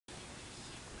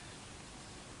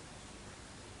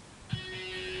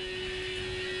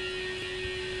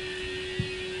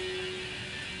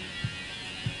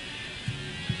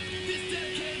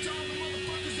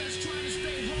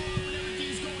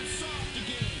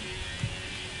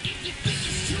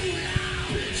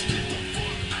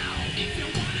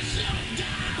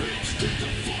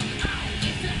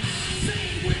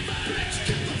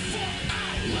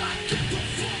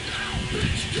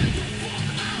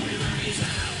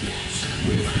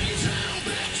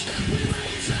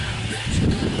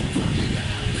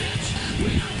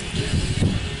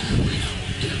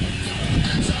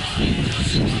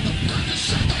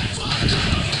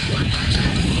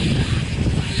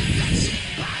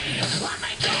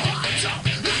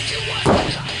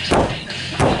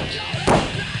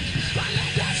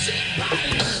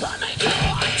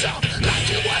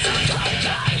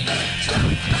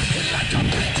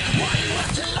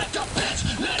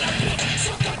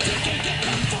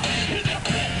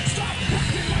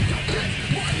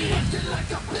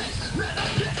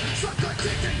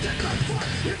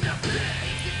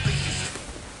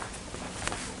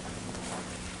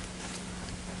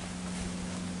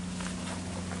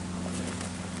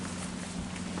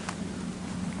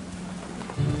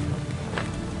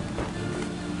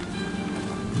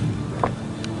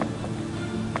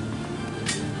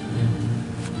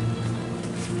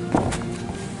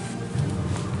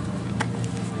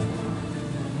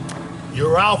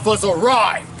Your alphas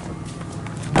arrived!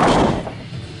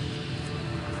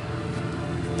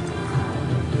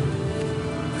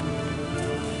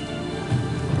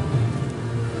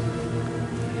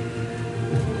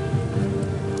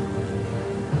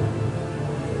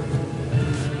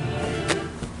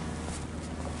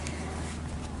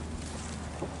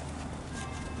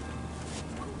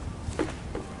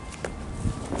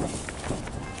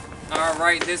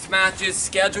 Alright, this match is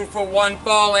scheduled for one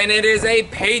fall and it is a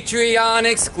Patreon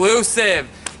exclusive.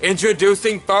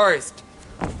 Introducing first,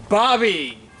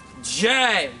 Bobby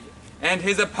J and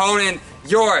his opponent,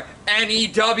 your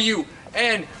NEW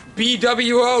and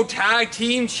BWO Tag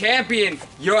Team Champion,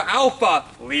 your Alpha,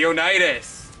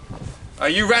 Leonidas. Are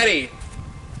you ready?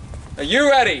 Are you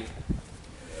ready?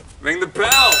 Ring the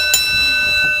bell.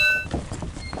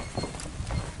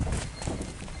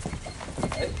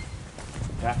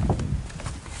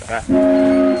 Come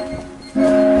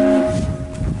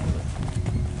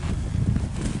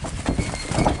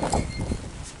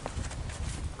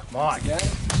on. Again,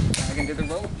 I can do the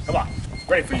ropes. Come on.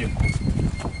 Ready for you.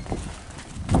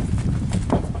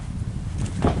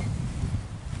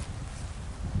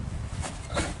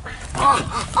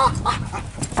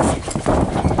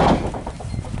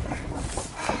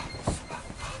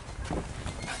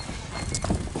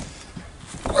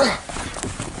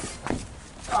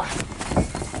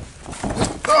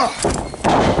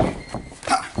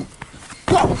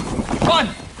 One!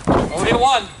 Only a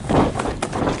one!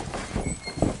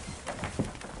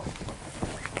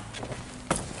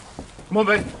 Come on,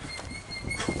 babe.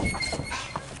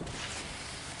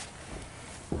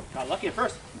 Got lucky at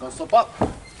first. I'm gonna slip up.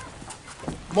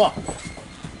 Come on.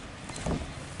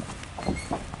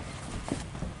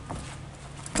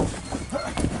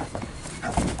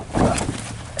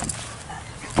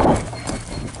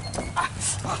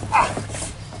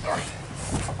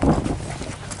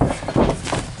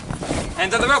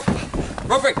 Hands on the rope.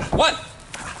 Rope break. 1,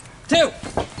 2.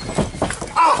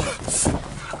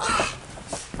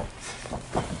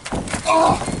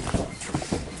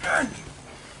 Okay.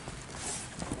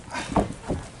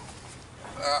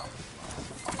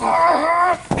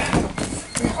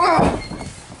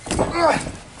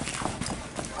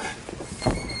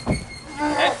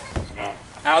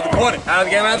 Out of the corner. Out of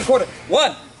the game. Out of the corner.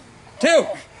 1, 2,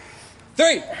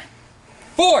 3,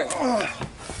 4.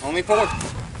 Only 4.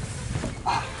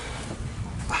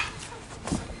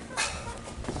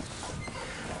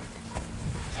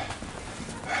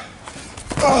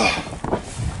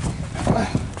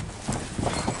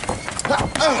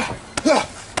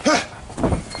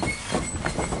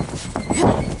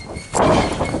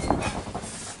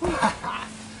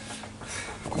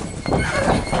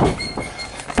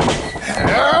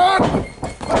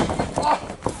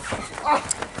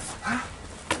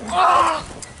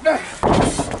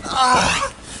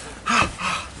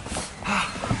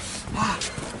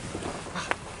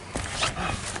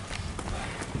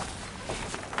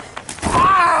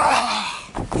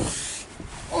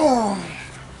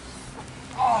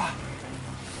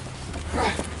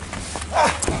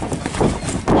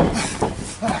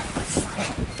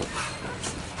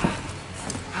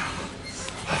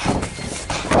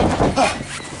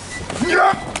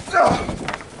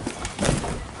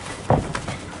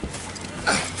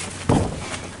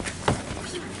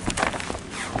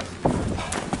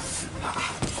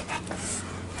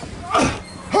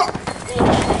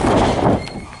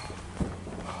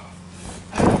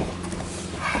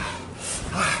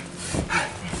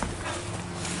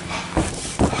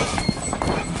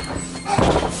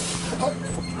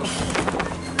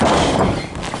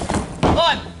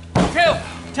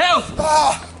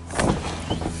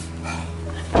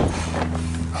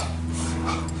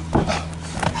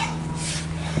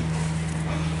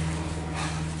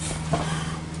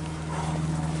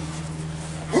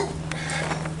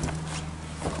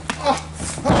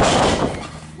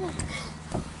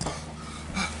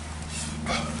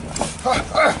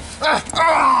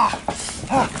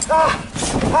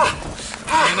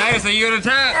 Leonidas, are you gonna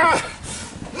attack?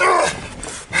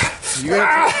 You gonna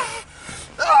attack?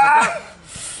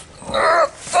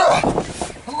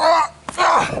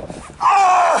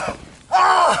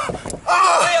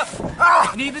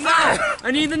 I need to know!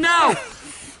 I need to know!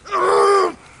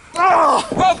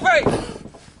 Oh, great!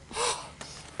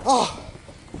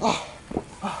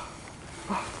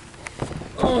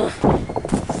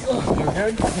 You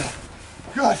okay?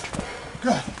 Good.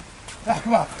 Good. Now,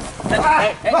 come on.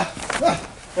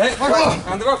 Hey,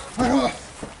 on the rope.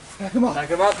 Now, come on. Back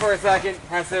him up for a second.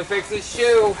 Has to fix his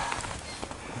shoe.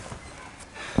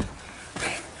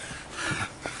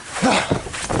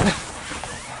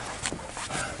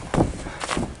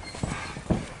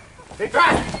 Take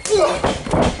that!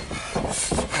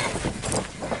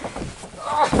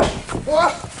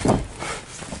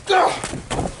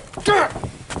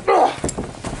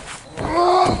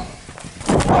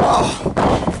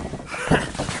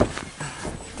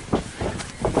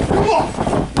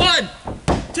 One,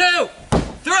 two,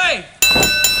 three,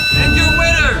 and your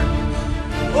winner,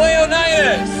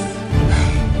 Leonidas.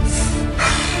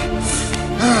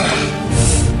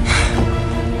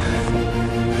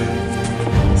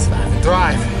 Survive and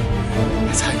thrive.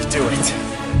 That's how you do it.